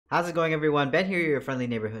How's it going, everyone? Ben here, your friendly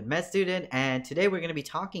neighborhood med student, and today we're going to be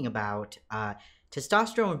talking about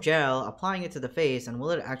testosterone gel, applying it to the face, and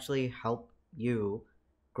will it actually help you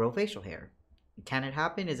grow facial hair? Can it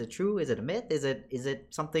happen? Is it true? Is it a myth? Is it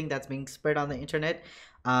something that's being spread on the internet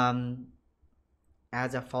um,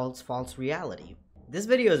 as a false reality? This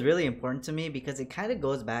video is really important to me because it kind of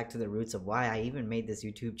goes back to the roots of why I even made this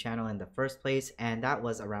YouTube channel in the first place, and that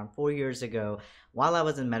was around 4 years ago. While I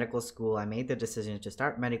was in medical school, I made the decision to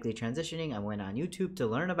start medically transitioning. I went on YouTube to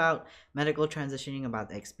learn about medical transitioning, about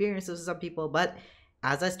the experiences of some people, but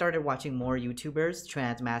as I started watching more YouTubers,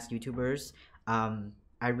 trans mass YouTubers,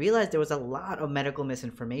 I realized there was a lot of medical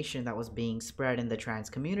misinformation that was being spread in the trans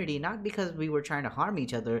community, not because we were trying to harm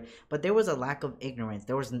each other, but there was a lack of ignorance.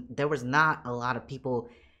 There was not a lot of people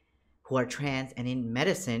who are trans and in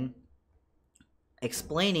medicine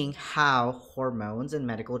explaining how hormones and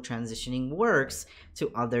medical transitioning works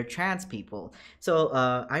to other trans people. So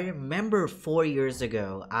I remember 4 years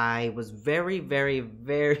ago, I was very, very,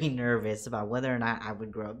 very nervous about whether or not I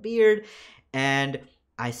would grow a beard, and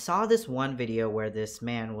I saw this one video where this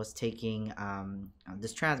man was taking,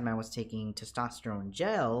 this trans man was taking testosterone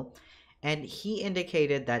gel, and he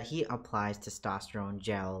indicated that he applies testosterone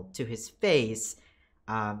gel to his face,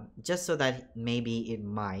 just so that maybe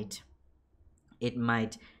it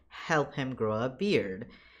might help him grow a beard.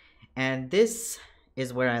 And this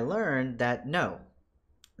is where I learned that no,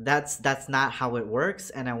 that's not how it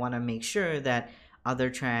works, and I want to make sure that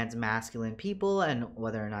other trans masculine people, and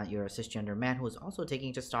whether or not you're a cisgender man who is also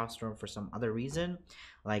taking testosterone for some other reason,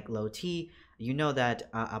 like low T, you know that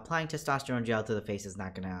applying testosterone gel to the face is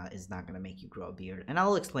not gonna make you grow a beard, and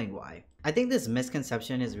I'll explain why. I think this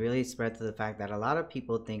misconception is really spread to the fact that a lot of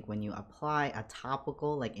people think when you apply a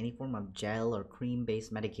topical, like any form of gel or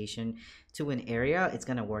cream-based medication to an area, it's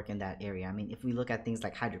gonna work in that area. I mean, if we look at things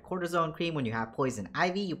like hydrocortisone cream, when you have poison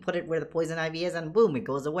ivy, you put it where the poison ivy is, and boom, it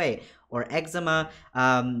goes away. Or eczema,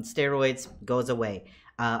 steroids goes away.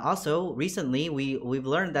 Also, recently we've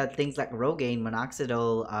learned that things like Rogaine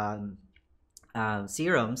minoxidil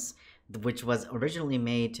serums, which was originally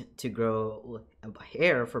made to grow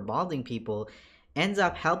hair for balding people, ends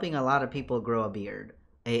up helping a lot of people grow a beard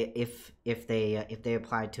if they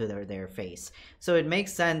apply it to their face. So it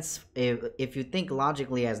makes sense if you think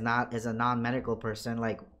logically as a non-medical person,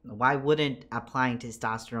 like why wouldn't applying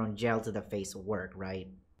testosterone gel to the face work, right?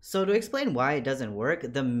 So to explain why it doesn't work,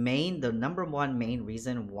 the number one main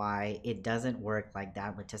reason why it doesn't work like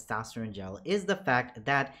that with testosterone gel is the fact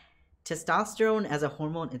that testosterone as a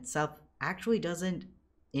hormone itself actually doesn't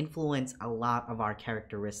influence a lot of our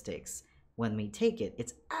characteristics when we take it.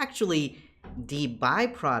 It's actually the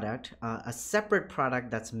byproduct, a separate product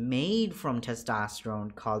that's made from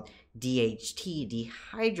testosterone called DHT,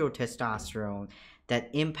 dihydrotestosterone, that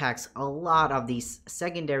impacts a lot of these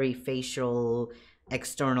secondary facial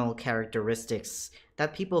external characteristics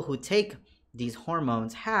that people who take these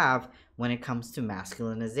hormones have when it comes to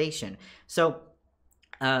masculinization. So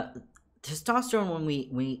testosterone, when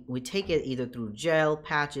we take it either through gel,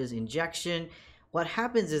 patches, injection, what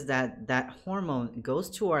happens is that hormone goes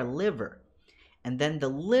to our liver, and then the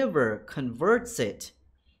liver converts it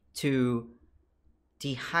to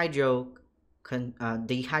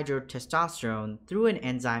dihydrotestosterone through an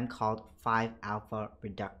enzyme called 5-alpha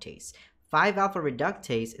reductase. 5-alpha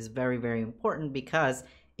reductase is very, very important because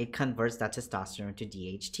it converts that testosterone to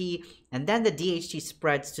DHT, and then the DHT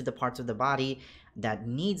spreads to the parts of the body that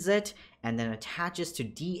needs it, and then attaches to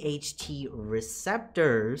DHT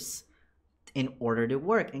receptors in order to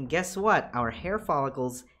work. And guess what? Our hair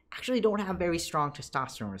follicles actually don't have very strong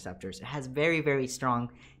testosterone receptors. It has very, very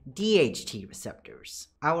strong DHT receptors.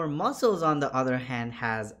 Our muscles, on the other hand,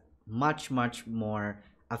 has much, much more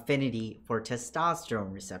affinity for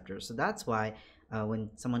testosterone receptors. So that's why when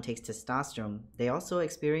someone takes testosterone, they also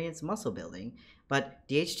experience muscle building. But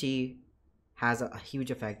DHT has a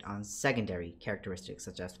huge effect on secondary characteristics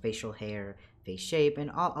such as facial hair, face shape,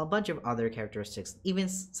 and a bunch of other characteristics, even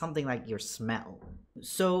something like your smell.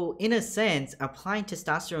 So in a sense, applying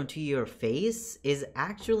testosterone to your face is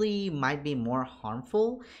actually might be more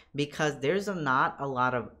harmful because there's not a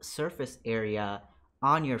lot of surface area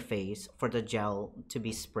on your face for the gel to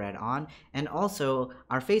be spread on. And also,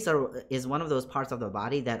 our face is one of those parts of the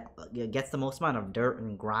body that gets the most amount of dirt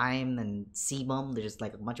and grime and sebum. There's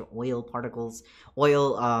like a bunch of oil particles,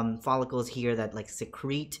 follicles here that like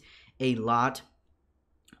secrete a lot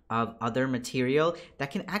of other material that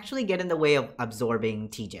can actually get in the way of absorbing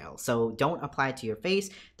T-gel. So don't apply it to your face.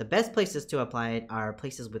 The best places to apply it are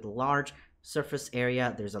places with large surface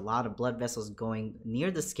area. There's a lot of blood vessels going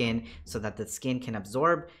near the skin so that the skin can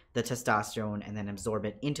absorb the testosterone and then absorb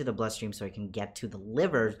it into the bloodstream so it can get to the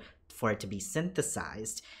liver for it to be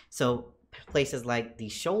synthesized. So places like the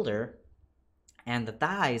shoulder and the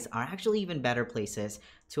thighs are actually even better places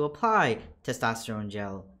to apply testosterone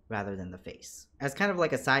gel rather than the face. As kind of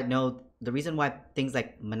like a side note, the reason why things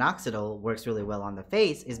like minoxidil works really well on the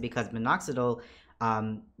face is because minoxidil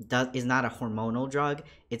is not a hormonal drug.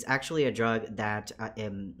 It's actually a drug that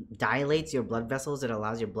dilates your blood vessels. It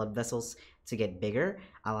allows your blood vessels to get bigger,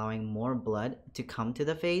 allowing more blood to come to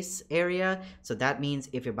the face area. So that means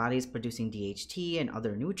if your body is producing DHT and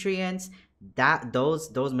other nutrients, that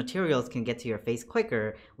those materials can get to your face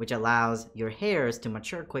quicker, which allows your hairs to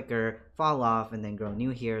mature quicker, fall off, and then grow new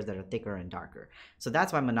hairs that are thicker and darker. So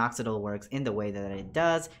that's why minoxidil works in the way that it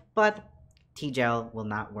does, but T-gel will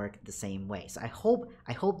not work the same way. So I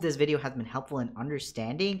hope this video has been helpful in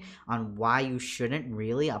understanding on why you shouldn't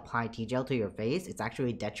really apply T-gel to your face. It's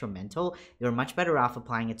actually detrimental. You're much better off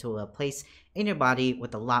applying it to a place in your body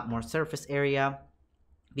with a lot more surface area,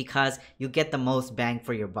 because you get the most bang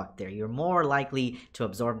for your buck there. You're more likely to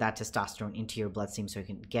absorb that testosterone into your bloodstream so it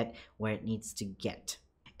can get where it needs to get.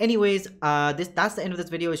 Anyways, that's the end of this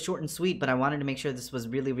video. It's short and sweet, but I wanted to make sure this was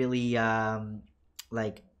really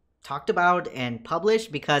like talked about and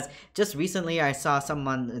published, because just recently I saw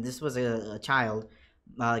someone, this was a child,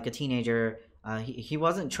 like a teenager, he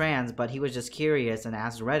wasn't trans, but he was just curious and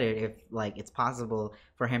asked Reddit if like it's possible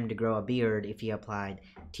for him to grow a beard if he applied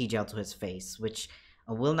T-gel to his face, which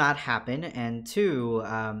will not happen. And two,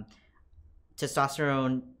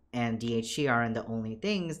 testosterone and DHT aren't the only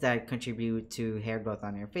things that contribute to hair growth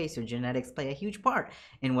on your face. Your genetics play a huge part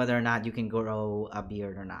in whether or not you can grow a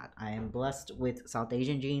beard or not. I am blessed with South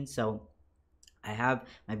Asian genes, so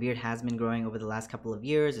my beard has been growing over the last couple of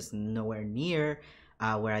years. It's nowhere near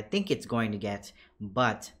where I think it's going to get,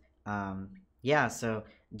 but yeah, so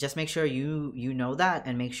just make sure you know that,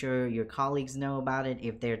 and make sure your colleagues know about it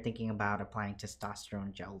if they're thinking about applying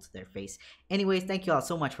testosterone gel to their face. Anyways, thank you all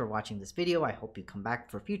so much for watching this video. I hope you come back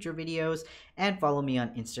for future videos, and follow me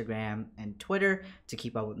on Instagram and Twitter to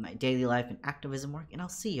keep up with my daily life and activism work, and I'll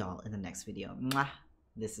see y'all in the next video. Mwah!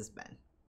 This is Ben.